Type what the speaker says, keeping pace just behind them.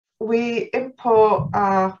we import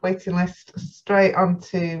our waiting list straight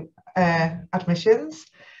onto admissions.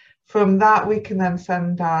 From that, we can then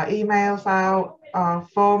send our emails out, our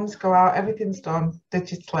forms go out, everything's done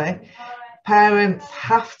digitally. Parents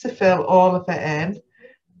have to fill all of it in.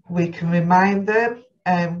 We can remind them,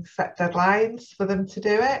 set deadlines for them to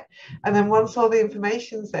do it. And then once all the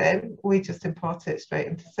information's in, we just import it straight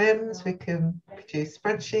into Sims. We can produce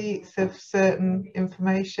spreadsheets of certain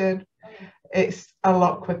information. It's a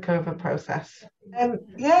lot quicker of a process.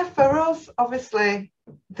 Yeah, for us, obviously,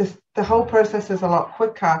 the whole process is a lot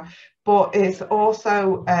quicker, but it's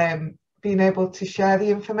also being able to share the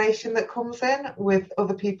information that comes in with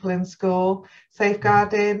other people in school,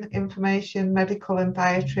 safeguarding information, medical and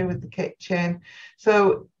dietary with the kitchen.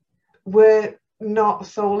 So we're not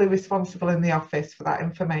solely responsible in the office for that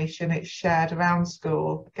information. It's shared around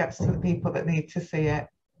school, gets to the people that need to see it.